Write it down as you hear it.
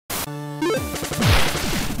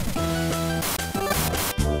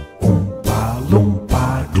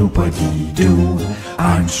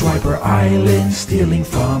I'm Swiper Island, stealing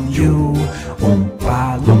from you.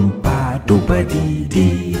 Oompa loompa doopa dee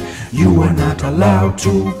dee. You are not allowed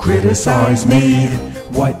to criticize me.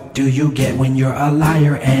 What do you get when you're a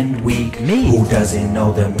liar and weak? Me. Who doesn't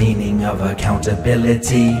know the meaning of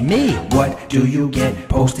accountability? Me. What do you get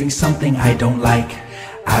posting something I don't like?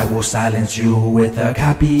 I will silence you with a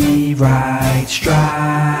copyright strike.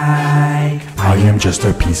 I am just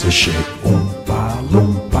a piece of shit. Oompa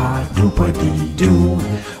loompa doopa dee doo.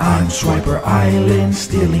 I'm Swiper Island,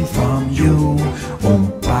 stealing from you.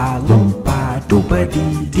 Oompa loompa doopa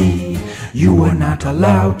dee dee. You are not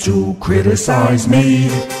allowed to criticize me.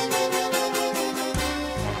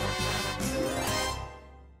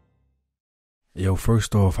 Yo,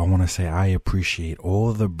 first off, I want to say I appreciate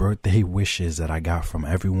all the birthday wishes that I got from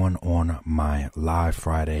everyone on my live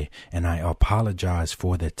Friday, and I apologize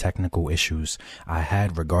for the technical issues I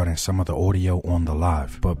had regarding some of the audio on the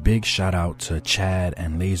live. But big shout out to Chad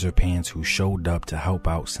and Laserpants who showed up to help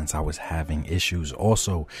out since I was having issues.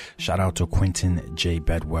 Also, shout out to Quinton J.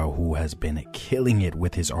 Bedwell who has been killing it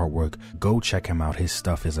with his artwork. Go check him out. His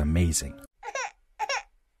stuff is amazing.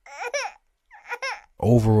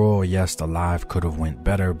 Overall, yes, the live could have went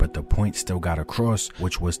better, but the point still got across,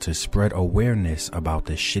 which was to spread awareness about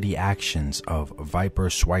the shitty actions of Viper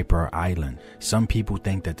Swiper Island. Some people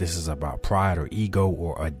think that this is about pride or ego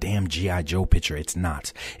or a damn G.I. Joe picture. It's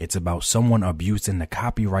not. It's about someone abusing the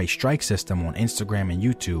copyright strike system on Instagram and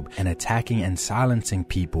YouTube and attacking and silencing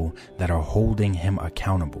people that are holding him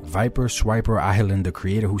accountable. Viper Swiper Island, the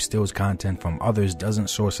creator who steals content from others, doesn't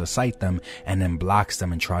source or cite them and then blocks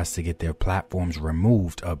them and tries to get their platforms removed,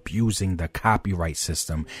 abusing the copyright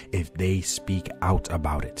system if they speak out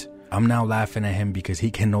about it. I'm now laughing at him because he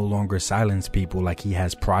can no longer silence people like he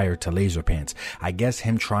has prior to Laserpants. I guess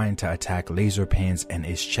him trying to attack Laserpants and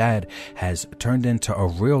his Chad has turned into a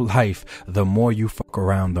real life the more you fuck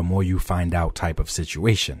around, the more you find out type of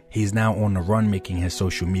situation. He's now on the run, making his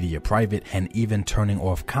social media private and even turning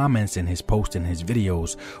off comments in his posts and his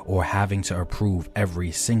videos, or having to approve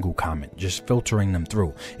every single comment, just filtering them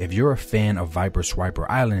through. If you're a fan of Viper Swiper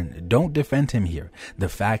Island, don't defend him here. The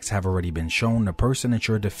facts have already been shown. The person that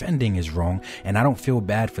you're defending is wrong, and I don't feel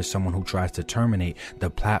bad for someone who tries to terminate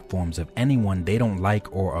the platforms of anyone they don't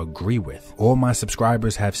like or agree with. All my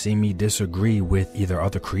subscribers have seen me disagree with either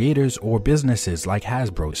other creators or businesses like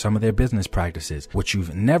Hasbro, some of their business practices. What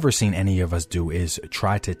you've never seen any of us do is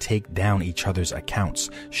try to take down each other's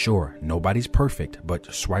accounts. Sure, nobody's perfect, but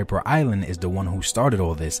Swiper Island is the one who started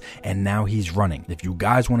all this, and now he's running. If you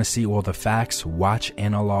guys want to see all the facts, watch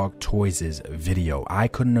Analog Toys' video. I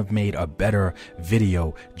couldn't have made a better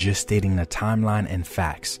video just stating the timeline and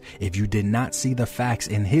facts. If you did not see the facts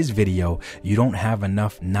in his video, you don't have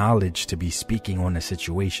enough knowledge to be speaking on the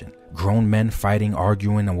situation. Grown men fighting,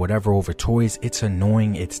 arguing, or whatever over toys, it's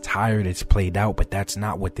annoying, it's tired, it's played out, but that's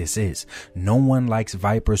not what this is. No one likes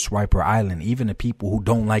Viper Swiper Island. Even the people who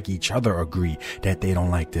don't like each other agree that they don't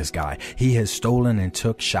like this guy. He has stolen and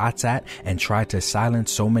took shots at and tried to silence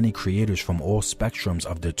so many creators from all spectrums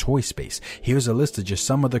of the toy space. Here's a list of just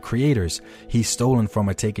some of the creators he's stolen from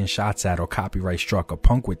or taken shots at or copyright struck: a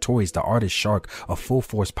Punk with Toys, The Artist Shark, a Full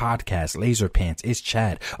Force Podcast, Laserpants, It's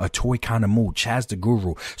Chad, a Toy Kinda Mood, Chaz the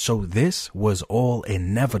Guru. So this was all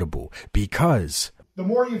inevitable because the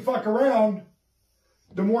more you fuck around,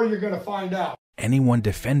 the more you're going to find out. Anyone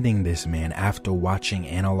defending this man after watching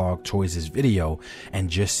Analog Toys' video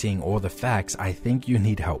and just seeing all the facts, I think you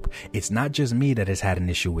need help. It's not just me that has had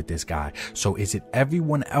an issue with this guy. So is it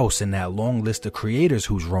everyone else in that long list of creators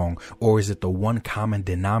who's wrong, or is it the one common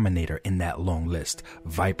denominator in that long list,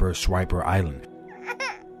 Viper Swiper Island?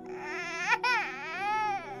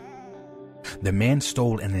 The man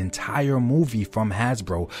stole an entire movie from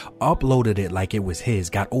Hasbro, uploaded it like it was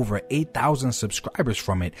his, got over 8,000 subscribers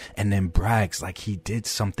from it, and then brags like he did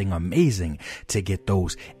something amazing to get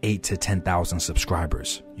those 8 to 10,000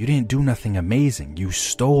 subscribers. You didn't do nothing amazing. You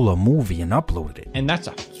stole a movie and uploaded it. And that's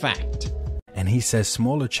a fact. And he says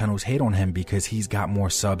smaller channels hate on him because he's got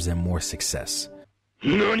more subs and more success.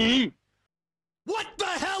 NANI? What the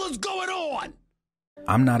hell is going on?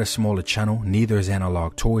 I'm not a smaller channel, neither is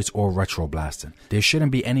Analog Toys or Retro Blasting. There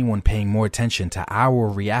shouldn't be anyone paying more attention to our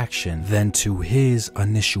reaction than to his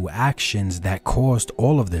initial actions that caused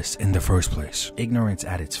all of this in the first place. Ignorance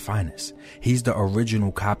at its finest. He's the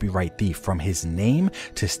original copyright thief, from his name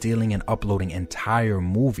to stealing and uploading entire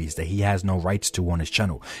movies that he has no rights to on his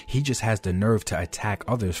channel. He just has the nerve to attack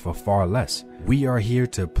others for far less. We are here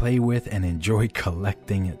to play with and enjoy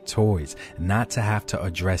collecting toys, not to have to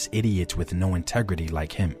address idiots with no integrity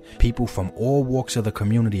like him. People from all walks of the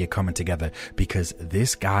community are coming together because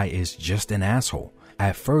this guy is just an asshole.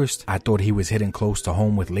 At first, I thought he was hitting close to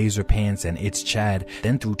home with Laser Pants and It's Chad.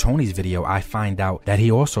 Then through Tony's video, I find out that he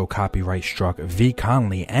also copyright struck V.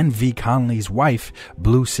 Conley and V. Conley's wife,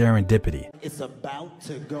 Blue Serendipity. It's about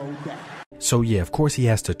to go down. So yeah, of course he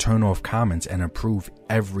has to turn off comments and approve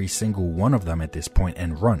every single one of them at this point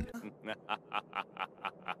and run.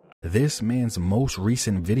 This man's most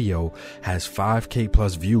recent video has 5K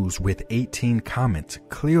plus views with 18 comments.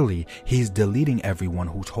 Clearly, he's deleting everyone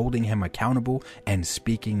who's holding him accountable and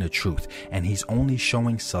speaking the truth. And he's only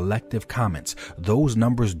showing selective comments. Those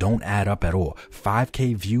numbers don't add up at all.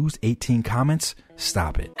 5K views, 18 comments?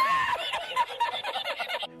 Stop it.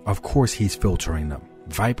 Of course he's filtering them.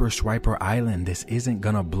 Viper Swiper Island, this isn't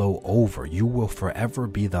gonna blow over. You will forever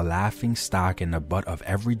be the laughing stock and the butt of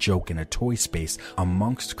every joke in a toy space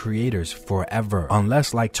amongst creators forever.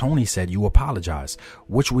 Unless, like Tony said, you apologize,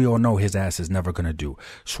 which we all know his ass is never gonna do.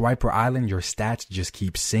 Swiper Island, your stats just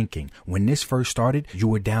keep sinking. When this first started, you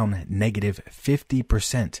were down negative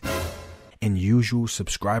 50%. In usual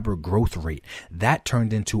subscriber growth rate. That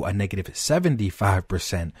turned into a negative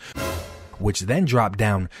 75%. Which then dropped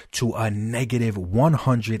down to a negative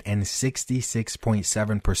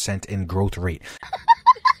 166.7% in growth rate.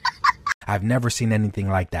 I've never seen anything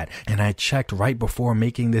like that. And I checked right before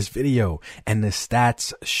making this video, and the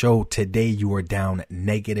stats show today you are down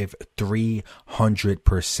negative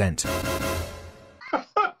 300%. God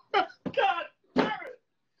damn it!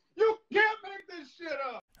 You can't make this shit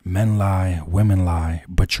up! Men lie, women lie,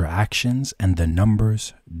 but your actions and the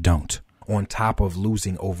numbers don't. On top of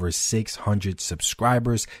losing over 600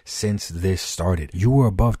 subscribers since this started. You were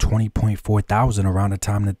above 20.4 thousand around the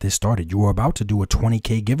time that this started. You were about to do a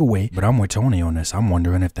 20K giveaway, but I'm with Tony on this. I'm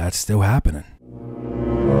wondering if that's still happening.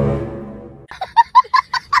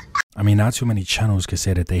 I mean, not too many channels could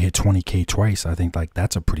say that they hit 20K twice. I think like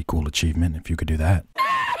that's a pretty cool achievement if you could do that.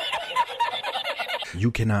 You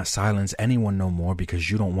cannot silence anyone no more because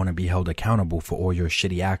you don't want to be held accountable for all your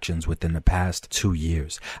shitty actions within the past 2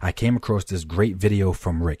 years. I came across this great video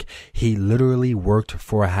from Rick. He literally worked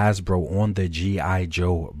for Hasbro on the G.I.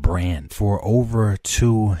 Joe brand for over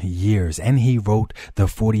 2 years, and he wrote the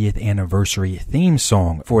 40th anniversary theme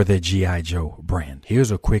song for the G.I. Joe brand. Here's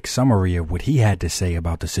a quick summary of what he had to say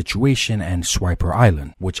about the situation and Swiper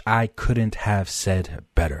Island, which I couldn't have said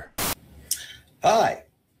better. Hi,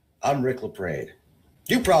 I'm Rick LaPrade.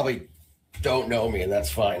 You probably don't know me, and that's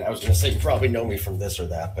fine. I was going to say you probably know me from this or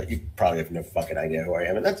that, but you probably have no fucking idea who I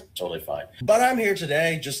am, and that's totally fine. But I'm here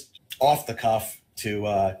today, just off the cuff,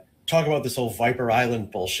 to talk about this whole Viper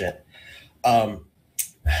Island bullshit.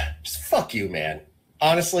 Just fuck you, man.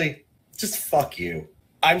 Honestly, just fuck you.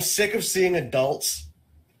 I'm sick of seeing adults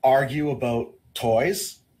argue about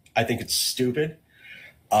toys. I think it's stupid.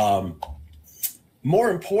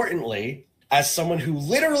 More importantly, as someone who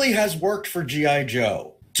literally has worked for G.I.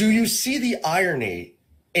 Joe, do you see the irony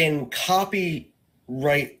in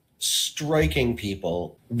copyright striking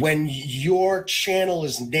people when your channel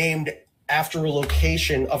is named after a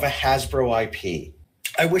location of a Hasbro IP?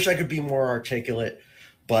 I wish I could be more articulate,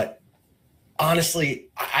 but honestly,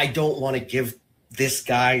 I don't want to give this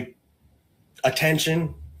guy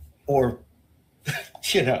attention or,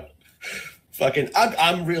 you know, fucking,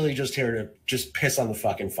 I'm really just here to just piss on the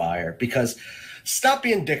fucking fire, because stop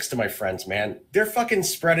being dicks to my friends, man. They're fucking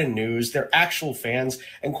spreading news. They're actual fans.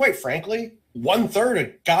 And quite frankly, 1/3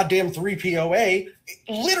 of goddamn 3POA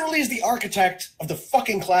literally is the architect of the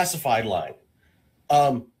fucking classified line.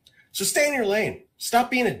 So stay in your lane.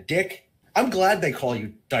 Stop being a dick. I'm glad they call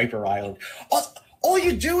you Diaper Island. All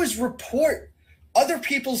you do is report other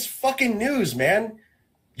people's fucking news, man.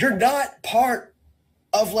 You're not part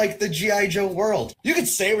of like the G.I. Joe world. You can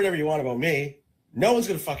say whatever you want about me. No one's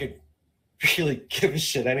gonna fucking really give a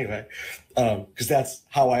shit anyway, because that's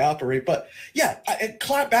how I operate. But yeah,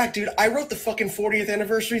 clap back, dude. I wrote the fucking 40th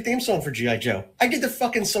anniversary theme song for G.I. Joe. I did the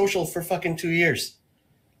fucking social for fucking 2 years.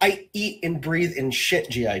 I eat and breathe and shit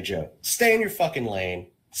G.I. Joe. Stay in your fucking lane.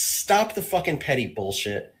 Stop the fucking petty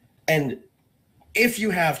bullshit. And if you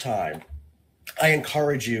have time, I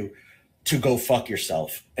encourage you to go fuck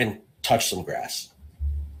yourself and touch some grass.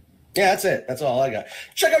 Yeah, that's it. That's all I got.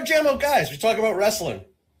 Check out Jammo Guys. We talk about wrestling.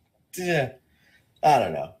 Yeah, I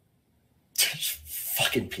don't know.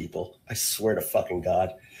 Fucking people. I swear to fucking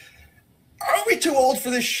God. Are we too old for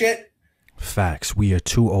this shit? Facts. We are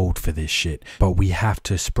too old for this shit. But we have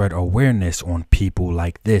to spread awareness on people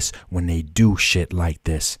like this when they do shit like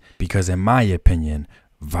this. Because in my opinion,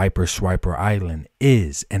 Viper Swiper Island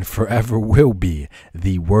is and forever will be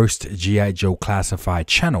the worst G.I. Joe classified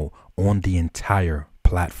channel on the entire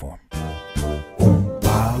platform.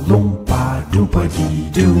 Oompa loompa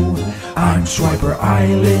doopa-dee-doo. I'm Swiper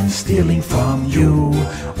Island, stealing from you.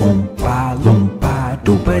 Oompa loompa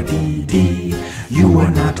doopa-dee-dee. You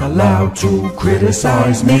are not allowed to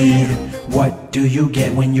criticize me. What do you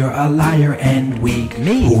get when you're a liar and weak?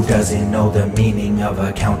 Me. Who doesn't know the meaning of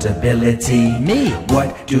accountability? Me.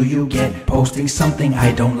 What do you get posting something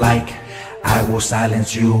I don't like? I will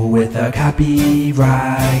silence you with a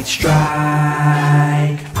copyright strike.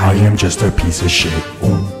 I am just a piece of shit.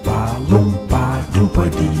 Oompa loompa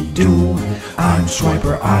doopa-dee-doo. I'm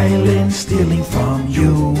Swiper Island, stealing from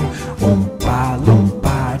you. Oompa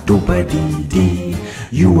loompa doopa-dee-dee.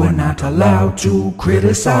 You are not allowed to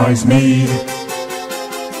criticize me.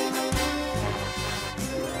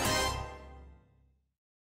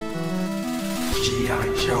 G.I.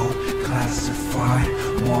 Joe, classified,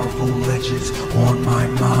 Marvel Legends on my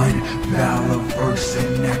mind. Valaverse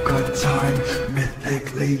and NECA time,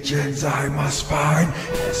 Mythic Legions I must find.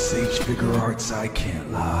 SH Figure Arts I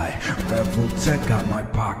can't lie, Rebel Tech got my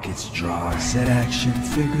pockets dry. Set action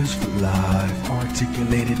figures for life,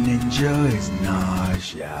 Articulated Ninja is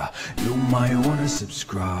nice, yeah. You might wanna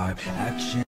subscribe, action